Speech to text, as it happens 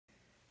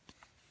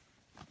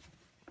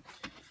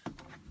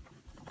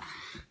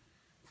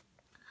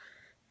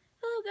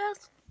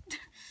guys.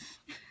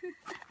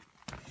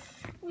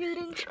 Weird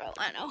intro,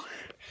 I know.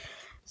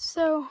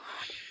 So,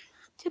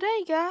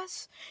 today,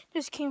 guys,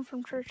 just came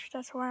from church.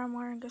 That's why I'm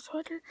wearing a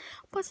sweater.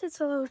 Plus, it's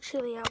a little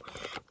chilly out.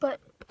 But,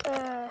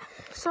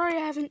 sorry I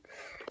haven't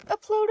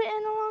uploaded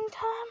in a long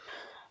time.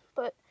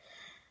 But,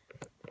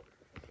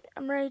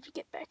 I'm ready to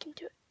get back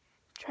into it.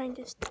 Trying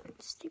to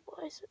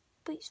stabilize it,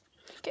 please.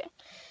 Okay.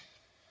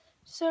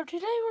 So,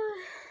 today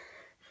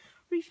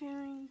we're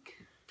reviewing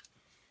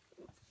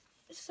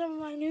some of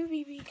my new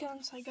BB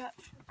guns I got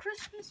for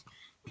Christmas.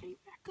 Let me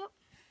back up.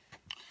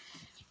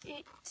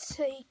 It's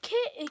a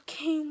kit. It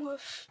came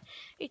with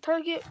a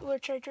target,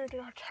 which I threw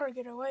the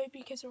target away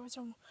because it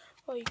wasn't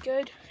really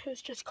good. It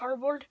was just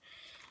cardboard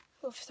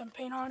with some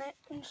paint on it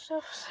and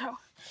stuff. So,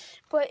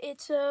 but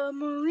it's a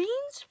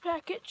Marines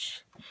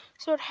package,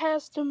 so it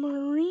has the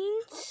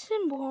Marine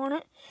symbol on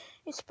it.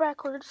 It's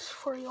backwards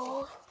for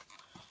y'all.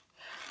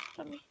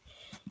 Let me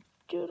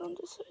do it on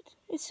this side.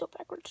 It's still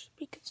backwards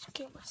because the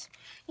camera's.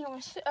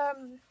 Anyways,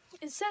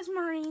 it says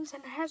Marines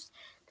and it has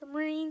the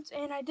Marines,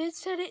 and I did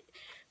said it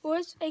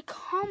was a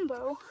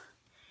combo,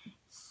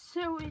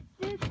 so it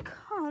did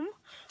come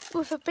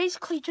with a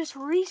basically just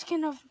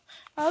reskin of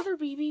my other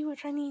BB,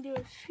 which I need to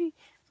do a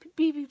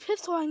BB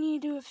pistol. I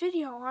need to do a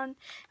video on.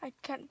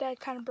 Dad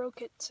kind of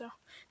broke it, so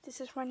this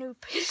is my new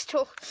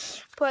pistol.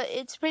 But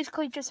it's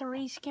basically just a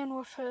reskin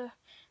with a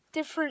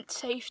different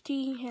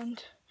safety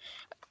and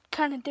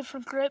kind of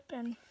different grip,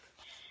 and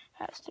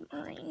has the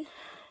Marine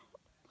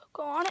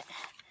logo on it.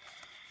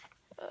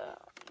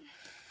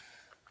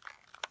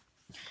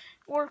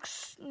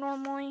 Works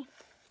normally.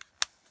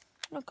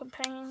 No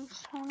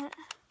companions on it.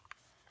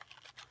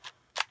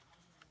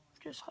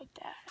 Just like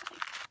that.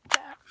 Like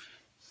that.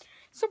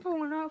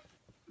 Simple enough.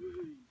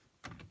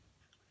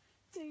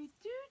 They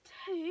do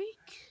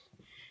take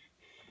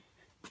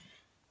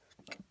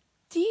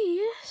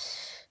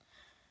these.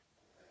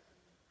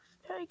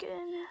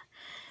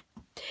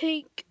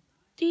 Take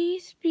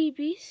these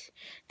BBs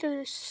to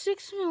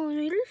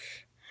 6mm.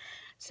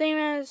 Same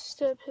as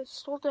the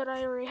pistol that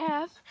I already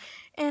have.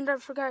 And I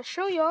forgot to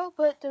show y'all,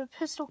 but the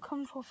pistol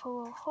comes with a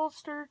little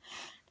holster,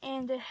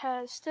 and it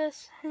has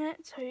this in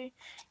it, so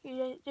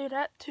you do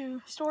that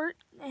to store it,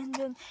 and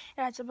then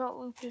it has a belt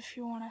loop if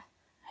you want to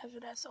have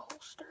it as a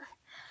holster.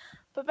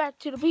 But back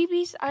to the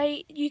BBs,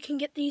 you can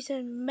get these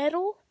in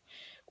metal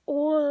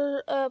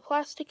or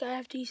plastic. I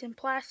have these in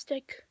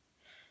plastic.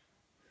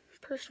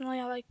 Personally,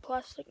 I like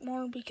plastic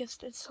more because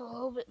it's a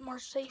little bit more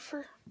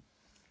safer.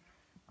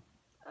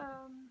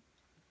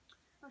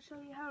 I'll show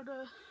you how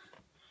the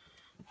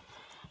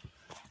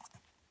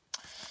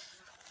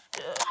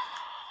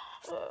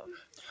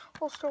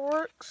holster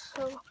works.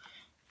 So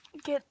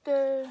get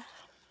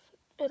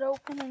it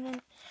open, and then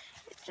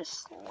it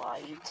just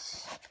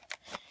slides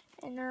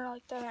in there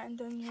like that, and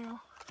then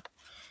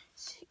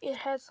it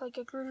has like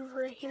a groove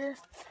right here,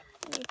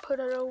 and you put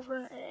it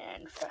over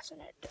and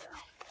fasten it there.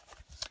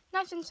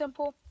 Nice and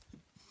simple.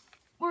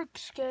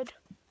 Works good.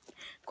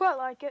 Quite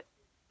like it.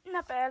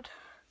 Not bad.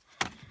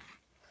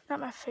 Not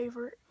my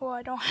favorite. Well,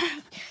 I don't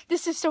have.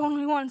 This is the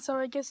only one, so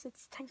I guess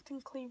it's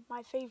technically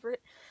my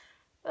favorite.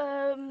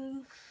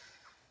 Some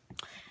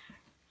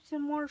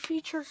more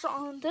features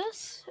on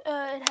this.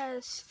 It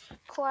has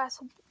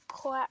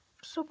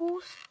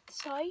collapsible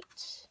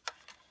sights.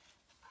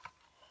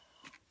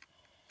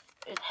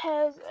 It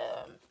has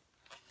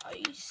a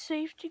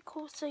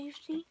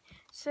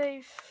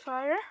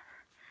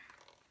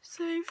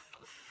safe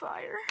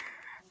fire,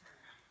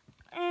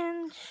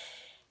 and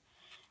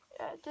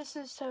this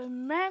is a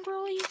mag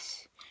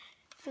release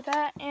for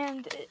that,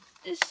 and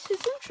this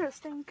is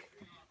interesting.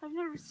 I've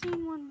never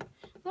seen one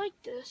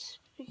like this,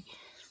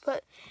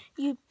 but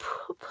you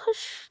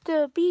push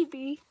the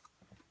BB,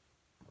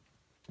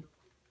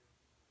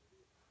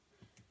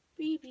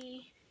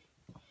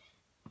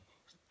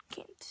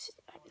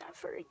 I'm not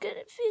very good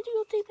at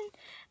videotaping,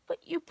 but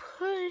you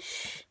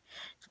push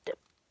the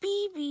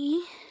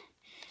BB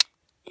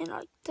in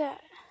like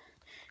that,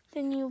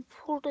 then you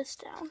pull this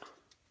down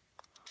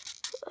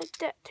like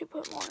that to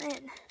put more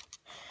in.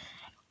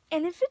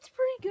 And it fits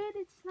pretty good.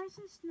 It's nice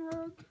and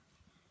snug.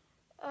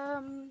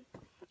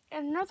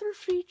 Another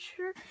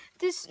feature,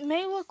 this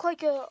may look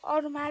like an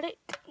automatic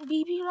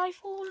BB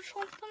rifle or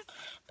something,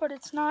 but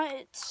it's not.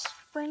 It's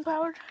spring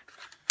powered.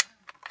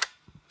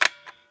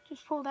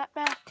 Just pull that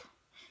back,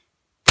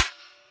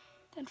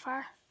 then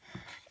fire.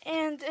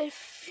 And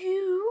if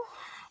you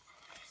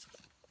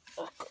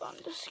look on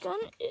this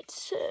gun, it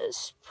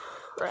says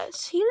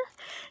press here,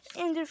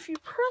 and if you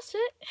press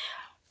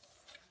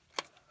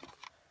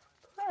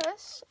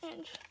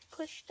and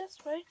push this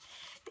way,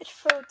 it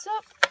folds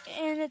up,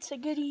 and it's a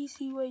good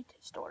easy way to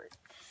store it.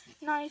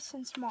 Nice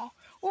and small.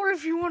 Or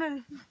if you want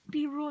to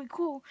be really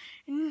cool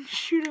and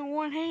shoot in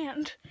one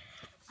hand,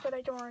 but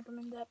I don't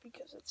recommend that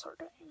because it's hard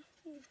to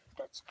aim.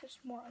 That's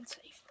just more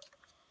unsafe.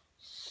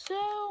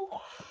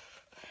 So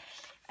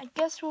I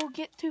guess we'll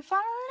get to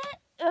firing it.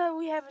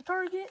 We have a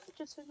target,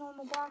 just a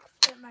normal box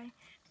at my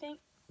bank.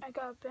 I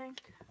got a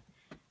bank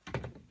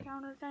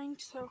counter thing,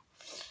 so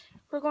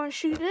we're going to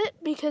shoot it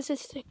because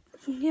it's the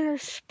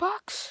Beginner's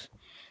box,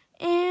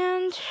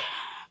 and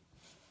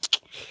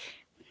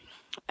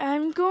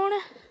I'm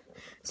gonna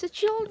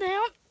sit you all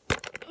down.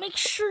 Make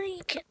sure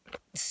you can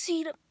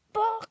see the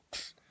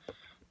box.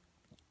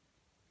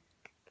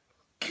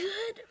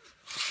 Good.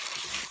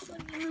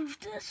 Let me move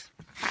this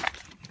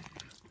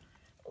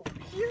over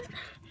here.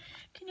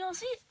 Can y'all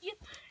see it? Yep.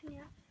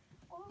 Yeah.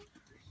 All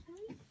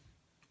safe.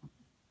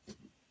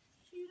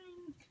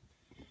 Shooting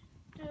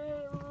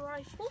the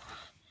rifle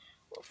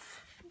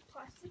with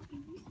plastic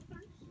BBs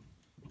first.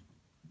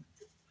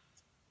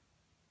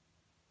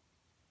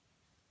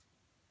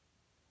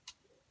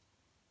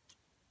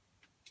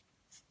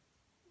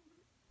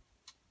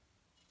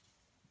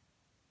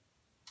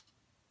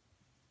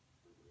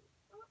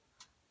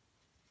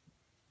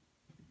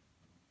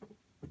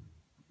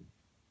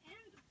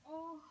 And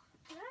all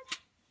that,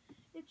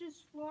 it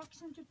just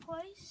locks into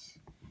place.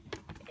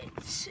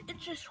 It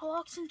just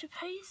locks into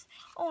place.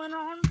 Oh, and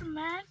on the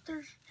mag,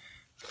 there's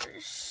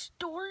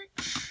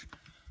storage.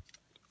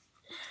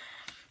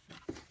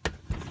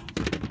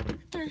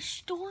 There's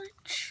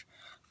storage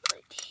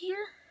right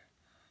here,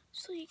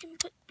 so you can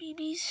put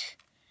BBs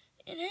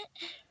in it.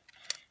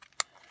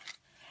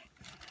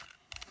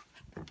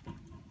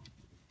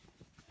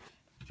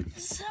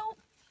 So,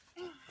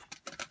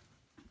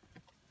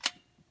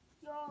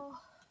 you're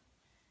all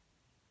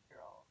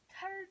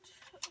tired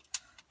of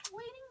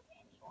waiting,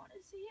 and you want to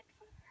see it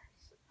first.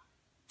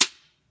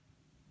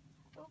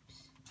 Oops.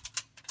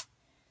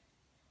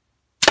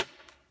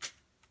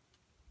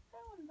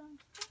 That one done.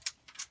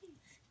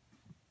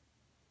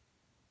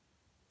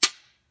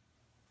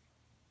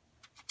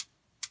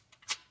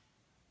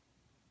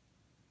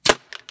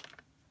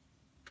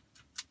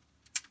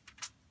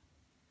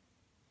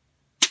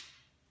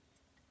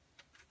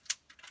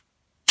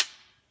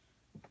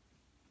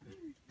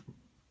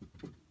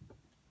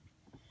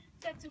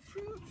 That's a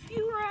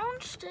few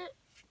rounds that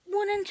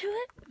went into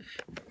it.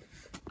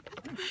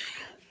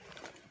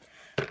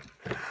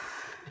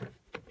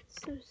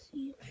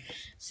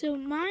 So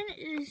mine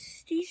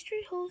is these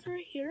 3 holes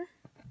right here.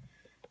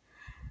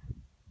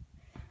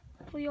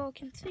 Hopefully y'all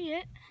can see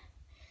it.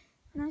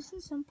 Nice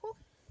and simple.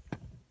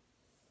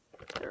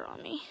 They're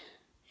on me.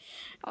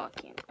 Oh, I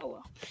can't. Oh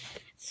well.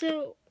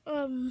 So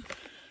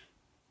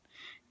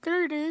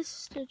there it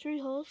is. The 3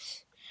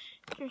 holes.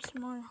 There's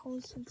some more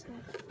holes since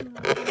I'm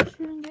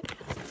shooting it.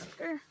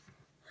 There.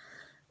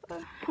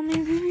 How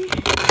many BBs?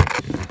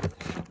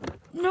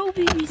 No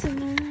BBs in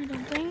there, I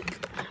don't think.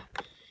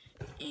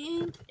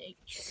 And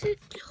exit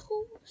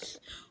holes,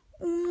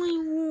 only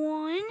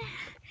 1.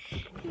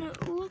 And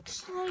it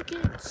looks like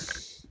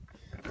it's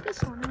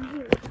this one right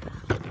here.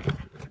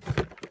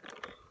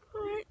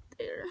 Right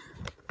there.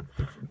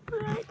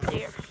 Right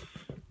there.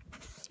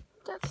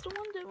 That's the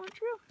one that went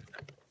through.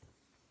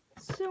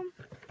 So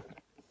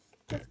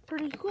that's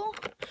pretty cool.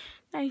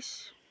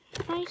 Nice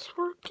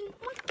working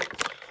one.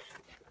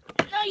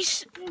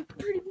 Nice,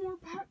 pretty more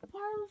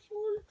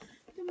powerful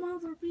than my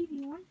other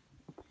BB one.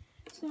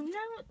 So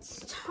now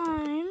it's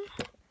time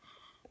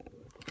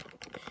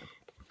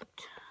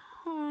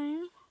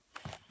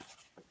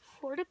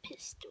for the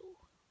pistol.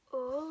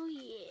 Oh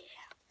yeah.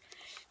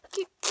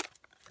 Okay.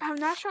 I have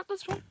not shot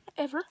this one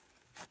ever.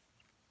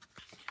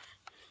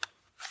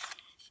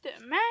 The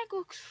mag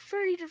looks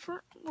very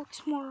different.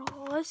 Looks more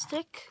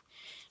realistic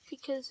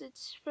because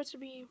it's supposed to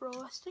be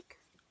realistic.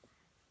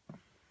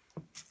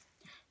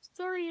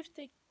 Sorry if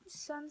the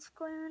sun's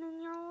glaring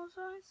in your all's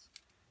eyes.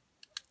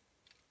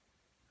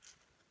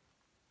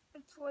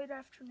 It's late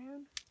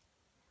afternoon.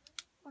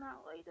 Well,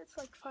 not late, it's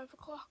like 5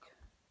 o'clock.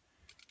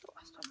 The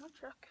last time I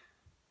checked.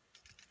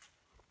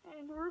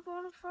 And we're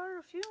going to fire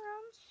a few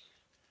rounds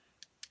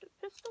with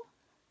the pistol.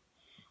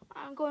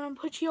 I'm going to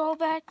put you all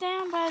back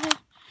down by the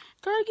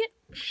target.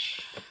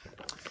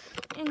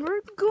 And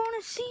we're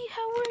going to see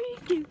how we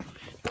do.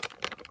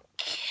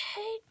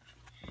 Okay.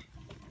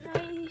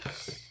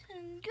 Nice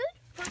and good.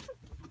 Perfect.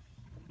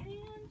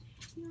 And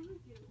here we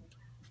go.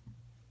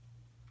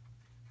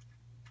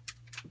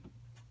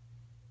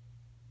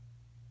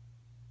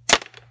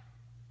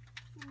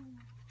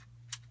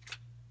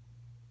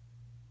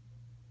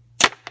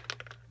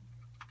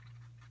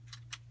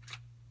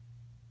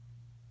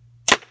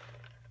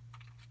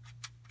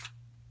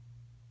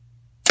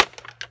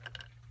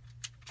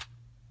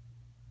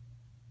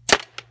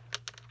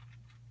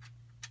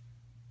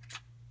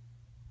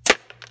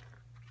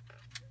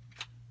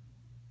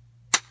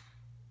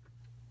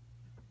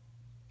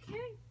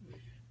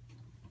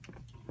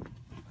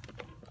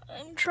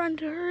 I'm trying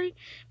to hurry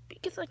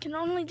because I can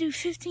only do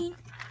 15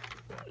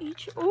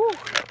 each. Oh,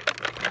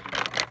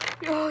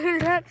 y'all hear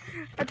that?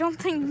 I don't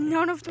think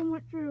none of them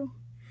went through.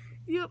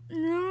 Yep,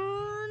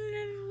 none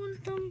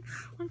of them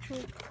went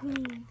through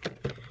clean.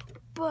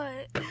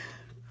 But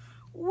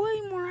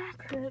way more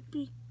accurate.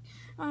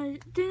 I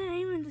didn't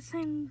aim in the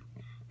same.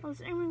 I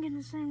was aiming in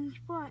the same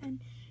spot, and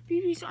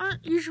BBs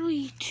aren't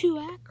usually too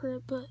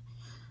accurate, but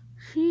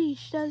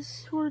sheesh,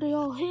 that's where they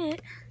all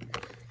hit.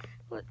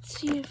 Let's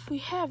see if we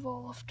have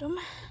all of them.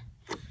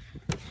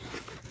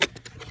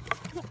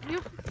 Oh,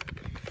 yep.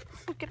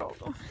 Look at all of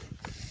them.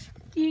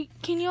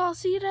 Can you all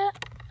see that?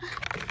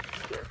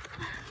 Here.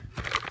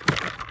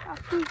 I'll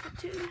prove it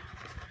to you.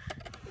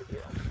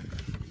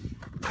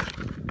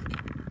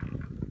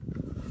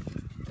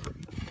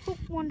 Oh,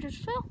 one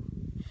just fell.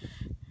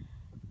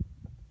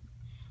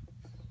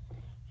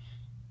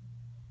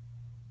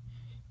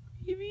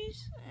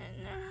 Babies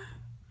and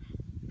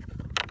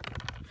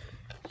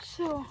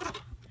so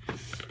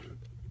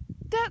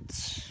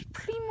that's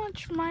pretty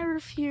much my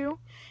review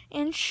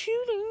and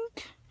shooting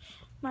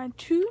my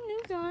 2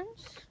 new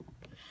guns.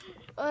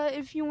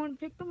 If you want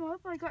to pick them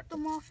up, I got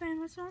them off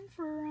Amazon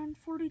for around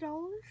 $40,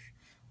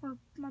 or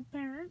my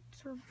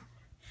parents or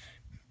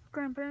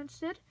grandparents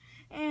did,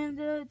 and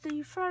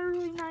they fire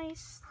really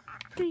nice,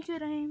 pretty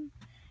good aim.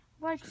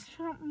 Like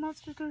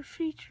most of their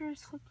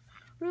features look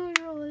really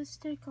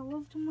realistic. I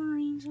love the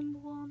Marines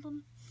involved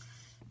in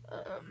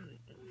them.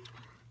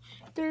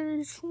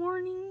 There's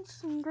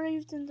warnings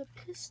engraved in the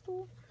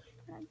pistol,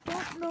 and I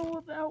don't know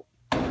about.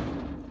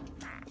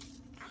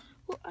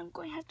 Well, I'm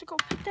going to have to go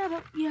pick that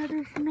up. Yeah,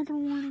 there's another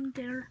warning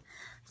there.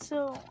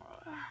 So,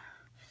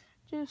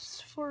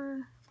 just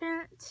for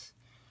parents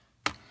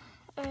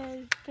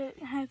that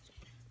have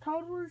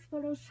toddlers,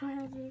 but also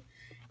have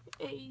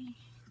a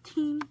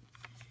teen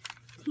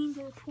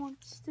that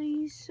wants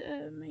these,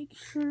 make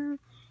sure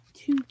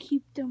to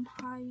keep them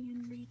high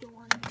and read the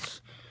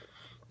warnings.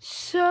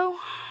 So,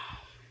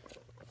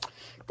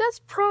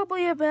 that's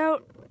probably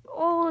about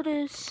all it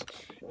is.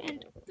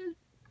 And the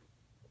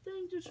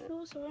thing just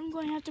fell, so I'm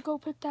going to have to go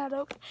pick that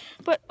up.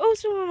 But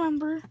also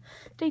remember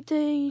that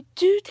they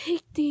do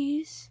take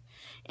these,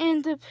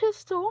 and the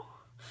pistol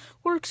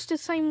works the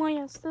same way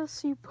as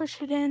this. You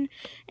push it in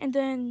and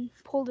then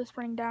pull the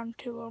spring down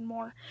to load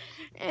more.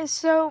 And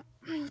so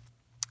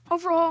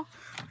overall,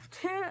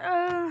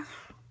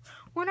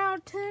 1 out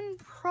of 10,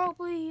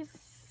 probably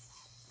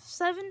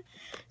 7.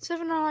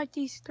 7. I like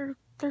these. They're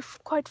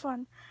quite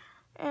fun,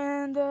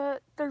 and they're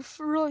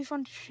really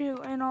fun to shoot.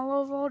 And I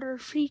love all their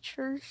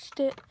features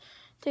that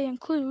they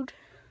include.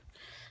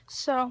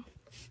 So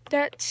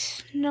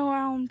that's No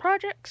Allen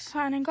Projects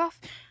signing off.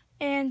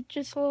 And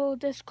just a little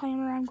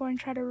disclaimer: I'm going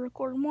to try to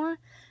record more.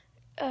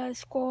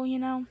 School, you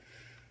know.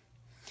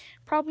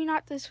 Probably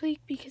not this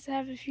week because I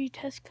have a few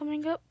tests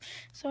coming up,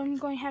 so I'm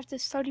going to have to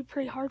study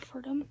pretty hard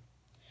for them.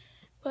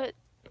 But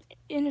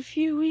in a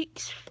few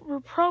weeks, we're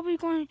probably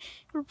going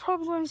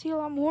to see a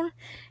lot more.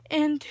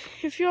 And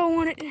if y'all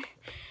wanted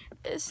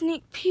a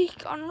sneak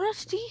peek on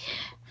Rusty,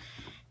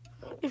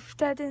 if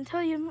that didn't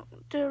tell you,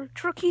 the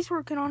truck he's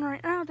working on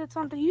right now, that's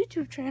on the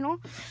YouTube channel,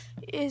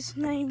 is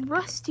named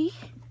Rusty.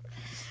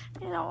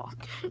 And I'll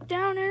get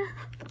down there.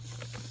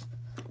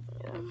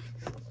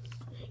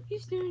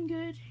 He's doing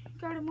good.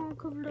 Got him all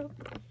covered up.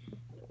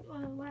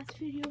 Last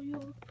video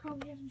you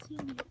probably haven't seen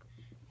yet,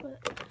 but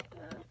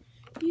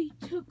he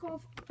took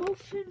off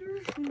both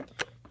fenders and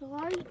the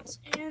lights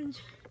and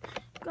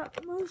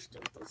got most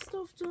of the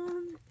stuff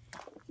done.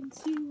 You can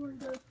see where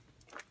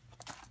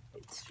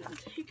it's been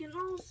taken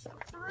off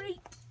right,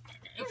 and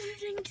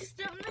everything is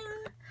down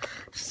there.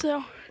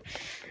 So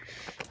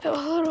a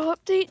little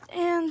update,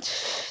 and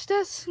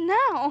that's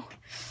now.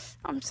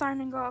 I'm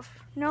signing off.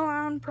 No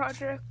Allen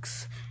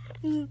Projects.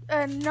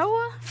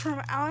 Noah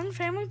from Allen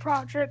Family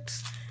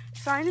Projects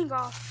signing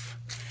off.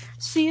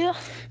 See ya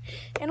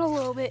in a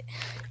little bit.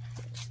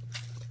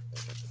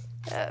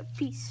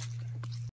 Peace.